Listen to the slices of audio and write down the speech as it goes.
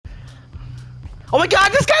Oh my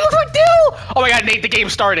god, this guy looks like Dill! Oh my god, Nate, the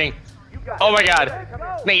game's starting. Oh my god.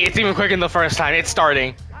 Nate, it's even quicker than the first time. It's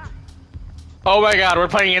starting. Oh my god, we're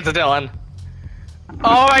playing against Dylan.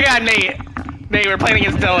 Oh my god, Nate. Nate, we're playing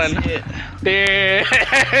against Dylan. Dude.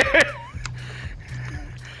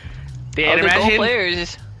 Dude,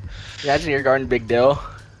 players. Imagine you're guarding Big Dill.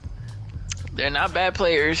 They're not bad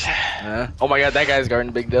players. Oh my god, that guy's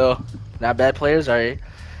guarding Big Dill. Not bad players, alright.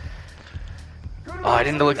 Oh, I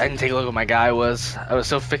didn't take a look at what my guy was. I was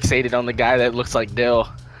so fixated on the guy that looks like Dill.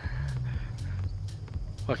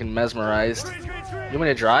 Fucking mesmerized. You want me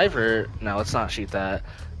to drive or no? Let's not shoot that.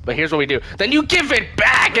 But here's what we do. Then you give it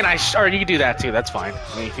back, and or you can do that too. That's fine.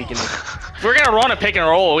 I mean, if we're gonna run a pick and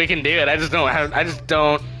roll, we can do it. I just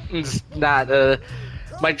don't. It's not.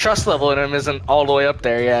 My trust level in him isn't all the way up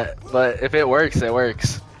there yet. But if it works, it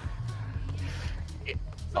works.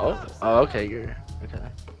 Oh, okay. You're okay.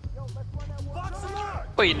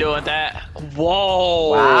 What are you doing with that?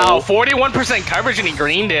 Whoa! Wow, 41% coverage in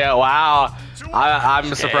Greendale. Wow,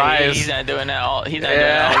 I'm surprised. He's not doing that all. He's not doing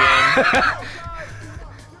that all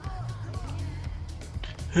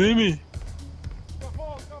game. Hit me.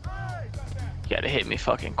 You gotta hit me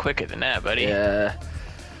fucking quicker than that, buddy. Yeah.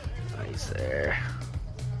 Nice there.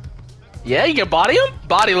 Yeah, you can body him?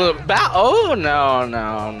 Body look back. Oh,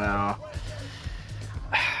 no.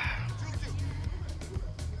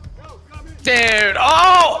 Dude,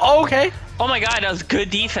 oh, okay. Oh my god, that was good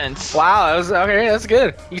defense. Wow, that was okay, that's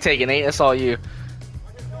good. You take it, Nate, that's all you.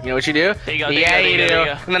 You know what you do? There you go, yeah, you do.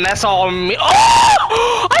 Go. And then that's all me.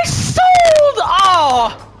 Oh! I sold!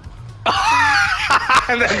 Oh!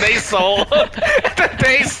 And then they sold. And then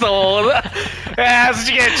they sold. Yeah, that's what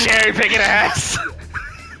you get, cherry picking ass.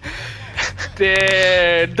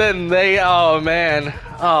 Dude, then they, oh man.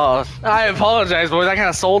 Oh, I apologize, boys. I kind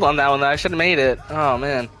of sold on that one. I should have made it. Oh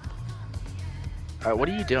man. Alright, what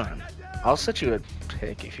are you doing? I'll set you a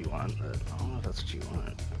pick if you want, but I don't know if that's what you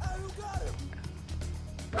want.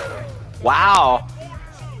 Wow.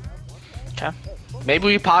 Okay. Maybe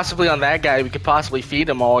we possibly on that guy, we could possibly feed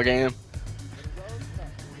him all game.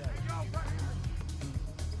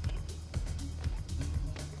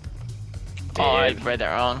 Oh, I read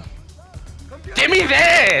that wrong. Give me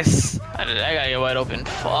this! How did that guy get wide open?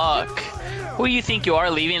 Fuck. Who do you think you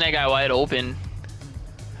are leaving that guy wide open?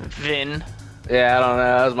 Vin. Yeah, I don't know.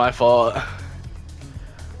 That was my fault.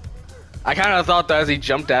 I kind of thought that as he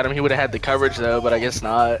jumped at him, he would have had the coverage though, but I guess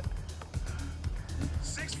not.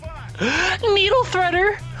 Needle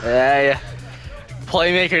threader. Yeah.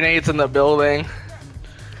 Playmaker Nate's in the building.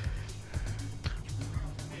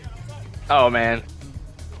 Oh man.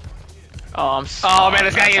 Oh, I'm sorry. Oh man,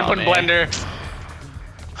 this guy getting put in blender.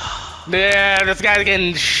 Yeah, this guy's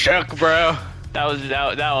getting shook, bro. That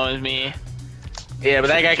one was me. Yeah, but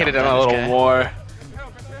that guy could have done a little more.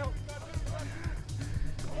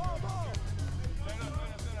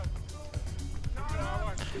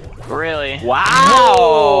 Really?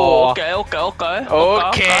 Wow. Whoa.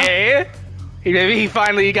 Okay. Maybe he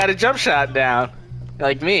finally got a jump shot down,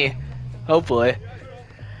 like me. Hopefully.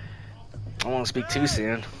 I won't speak too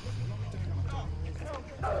soon.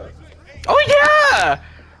 Oh yeah!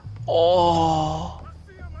 Oh.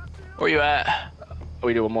 Where you at?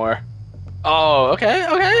 We do one more. Oh,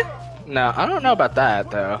 okay. No, I don't know about that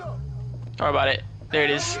though. Don't worry about it. There it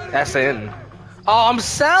is. That's in. Oh, I'm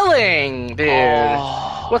selling, dude.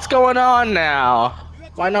 Oh. What's going on now?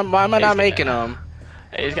 Why am I not making them?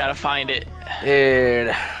 I just gotta find it.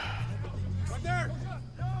 Dude.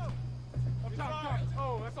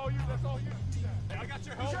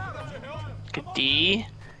 Good D.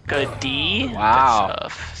 Good D. Wow.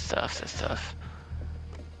 That's stuff.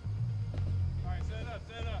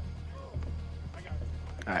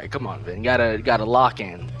 Alright, come on, Vin. Gotta lock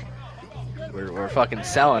in. We're fucking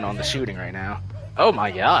selling on the shooting right now. Oh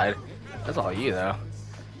my god. That's all you though.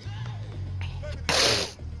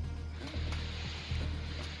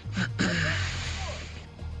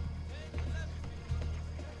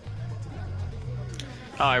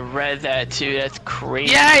 Oh, I read that too. That's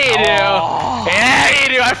crazy. Yeah, you do. Oh. Yeah, you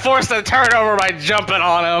do. I forced a turnover by jumping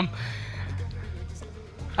on him.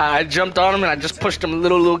 I jumped on him and I just pushed him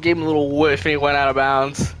gave him a little whiff and he went out of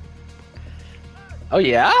bounds. Oh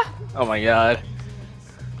yeah? Oh my god.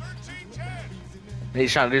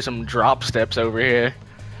 He's trying to do some drop steps over here.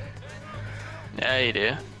 Yeah, you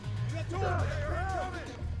do.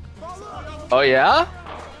 Oh yeah?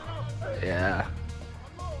 Yeah.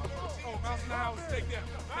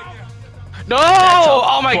 No!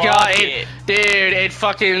 Oh my god, dude, it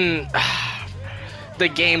fucking... The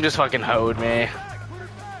game just fucking hoed me.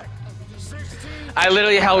 I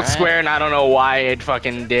literally held square and I don't know why it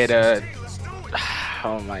fucking did a...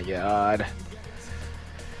 Oh my god.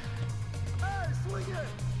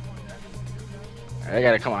 I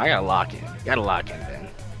gotta come on. I gotta lock in. Gotta lock in, man.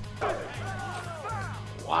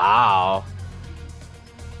 Wow.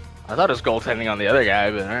 I thought it was goaltending on the other guy,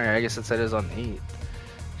 but alright, I guess it said it was on Nate.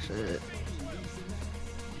 Shit.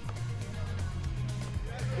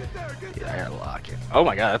 Yeah, I gotta lock in. Oh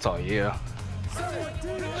my god, that's all you.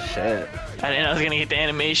 Shit. I didn't know I was gonna get the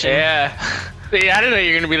animation. Yeah. Yeah, I didn't know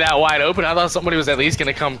you were gonna be that wide open. I thought somebody was at least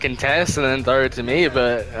gonna come contest and then throw it to me,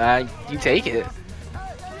 but you take it.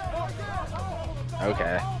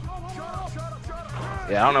 Okay.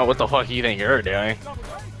 Yeah, I don't know what the fuck you think you're doing.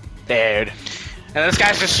 Dude. And this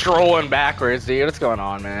guy's just strolling backwards, dude. What's going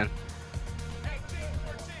on, man?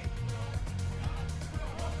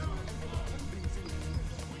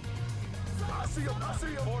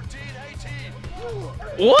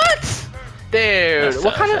 What? Dude, That's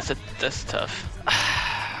what tough. kind of... That's tough.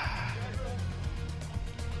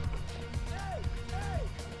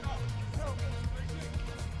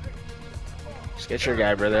 Just get your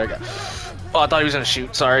guy, brother. Oh, I thought he was gonna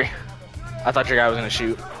shoot. Sorry. I thought your guy was gonna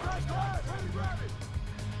shoot.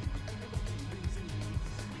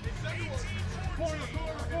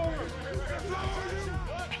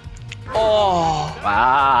 Oh.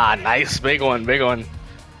 Ah, nice. Big one, big one.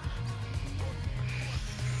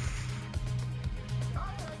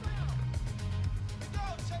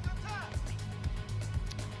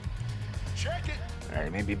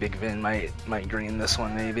 Alright, maybe Big Vin might green this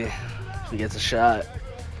one, maybe. If he gets a shot.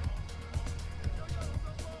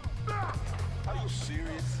 Are you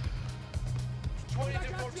serious?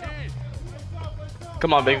 20-14.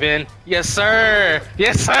 Come on, Big Vin. Yes, sir.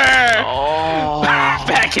 Yes, sir. Oh.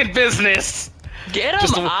 Back in business. Get him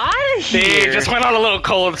Just- out of here. Dude, just went on a little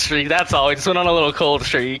cold streak. That's all. He just went on a little cold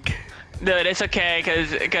streak. Dude, it's okay,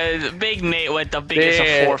 cause Big Nate went the biggest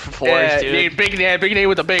of 4 for 4s, dude. Big Nate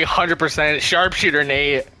with a big 100%. Sharpshooter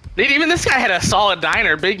Nate. Dude, even this guy had a solid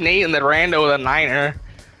diner. Big Nate and then Rando with a niner.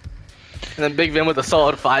 And then Big Vin with a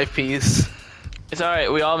solid 5-piece. It's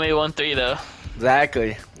alright, we all made 1-3 though.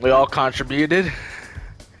 Exactly. We all contributed.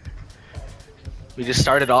 We just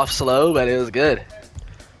started off slow, but it was good.